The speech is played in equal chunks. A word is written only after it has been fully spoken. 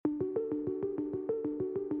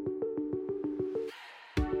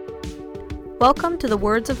Welcome to the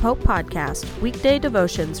Words of Hope podcast, weekday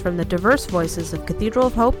devotions from the diverse voices of Cathedral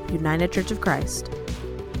of Hope, United Church of Christ.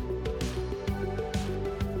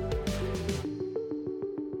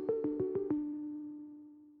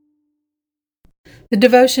 The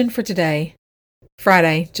devotion for today,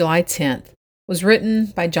 Friday, July 10th, was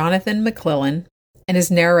written by Jonathan McClellan and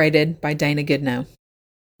is narrated by Dana Goodnow.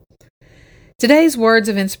 Today's words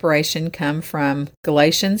of inspiration come from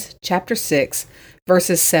Galatians chapter 6,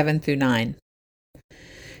 verses 7 through 9.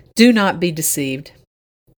 Do not be deceived.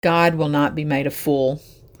 God will not be made a fool.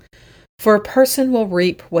 For a person will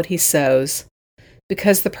reap what he sows,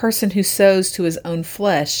 because the person who sows to his own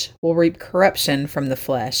flesh will reap corruption from the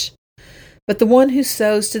flesh. But the one who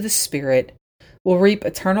sows to the Spirit will reap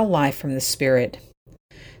eternal life from the Spirit.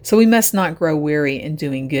 So we must not grow weary in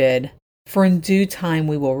doing good, for in due time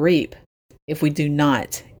we will reap, if we do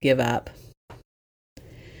not give up.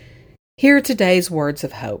 Here are today's words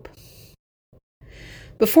of hope.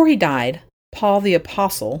 Before he died, Paul the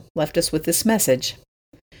Apostle left us with this message: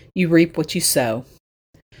 you reap what you sow.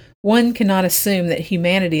 One cannot assume that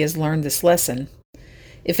humanity has learned this lesson.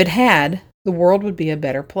 If it had, the world would be a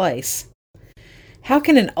better place. How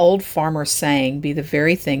can an old farmer's saying be the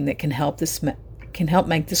very thing that can help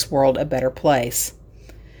make this world a better place?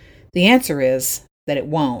 The answer is that it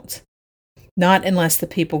won't. Not unless the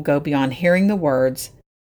people go beyond hearing the words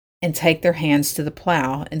and take their hands to the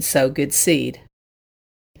plow and sow good seed.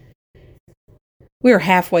 We are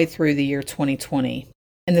halfway through the year 2020,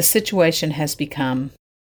 and the situation has become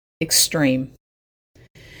extreme.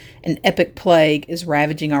 An epic plague is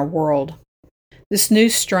ravaging our world. This new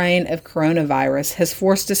strain of coronavirus has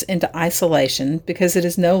forced us into isolation because it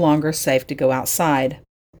is no longer safe to go outside.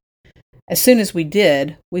 As soon as we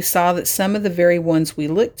did, we saw that some of the very ones we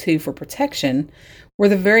looked to for protection were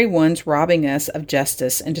the very ones robbing us of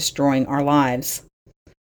justice and destroying our lives.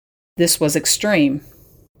 This was extreme.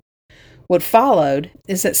 What followed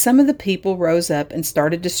is that some of the people rose up and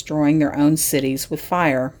started destroying their own cities with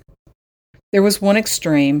fire. There was one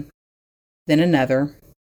extreme, then another,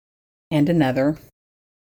 and another,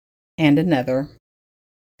 and another,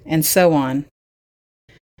 and so on.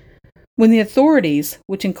 When the authorities,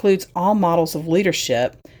 which includes all models of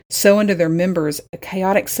leadership, sow into their members a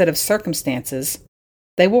chaotic set of circumstances,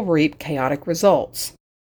 they will reap chaotic results.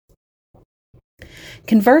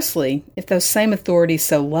 Conversely, if those same authorities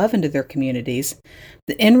sow love into their communities,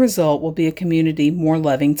 the end result will be a community more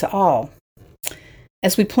loving to all.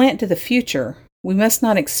 As we plant to the future, we must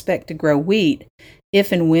not expect to grow wheat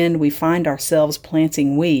if and when we find ourselves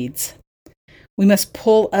planting weeds. We must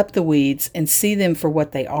pull up the weeds and see them for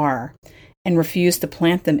what they are, and refuse to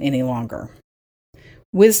plant them any longer.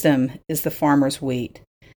 Wisdom is the farmer's wheat,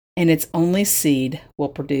 and its only seed will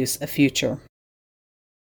produce a future.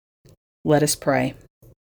 Let us pray.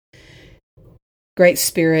 Great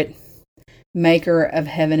Spirit, Maker of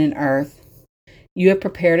heaven and earth, you have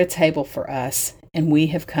prepared a table for us, and we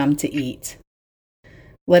have come to eat.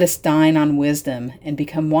 Let us dine on wisdom and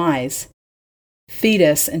become wise. Feed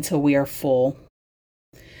us until we are full.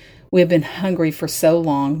 We have been hungry for so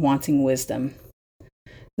long, wanting wisdom.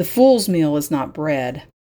 The fool's meal is not bread.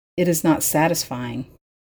 It is not satisfying.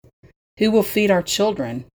 Who will feed our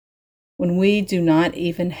children when we do not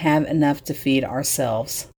even have enough to feed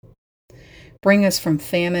ourselves? Bring us from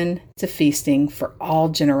famine to feasting for all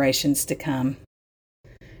generations to come.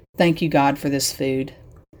 Thank you, God, for this food.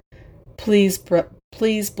 Please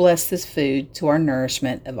bless this food to our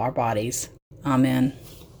nourishment of our bodies. Amen.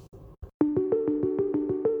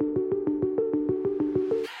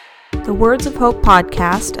 The Words of Hope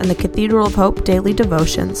podcast and the Cathedral of Hope daily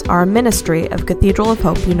devotions are a ministry of Cathedral of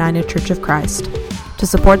Hope United Church of Christ. To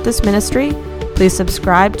support this ministry, please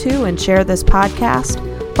subscribe to and share this podcast,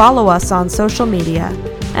 follow us on social media,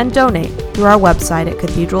 and donate through our website at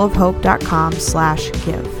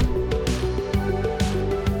cathedralofhope.com/give.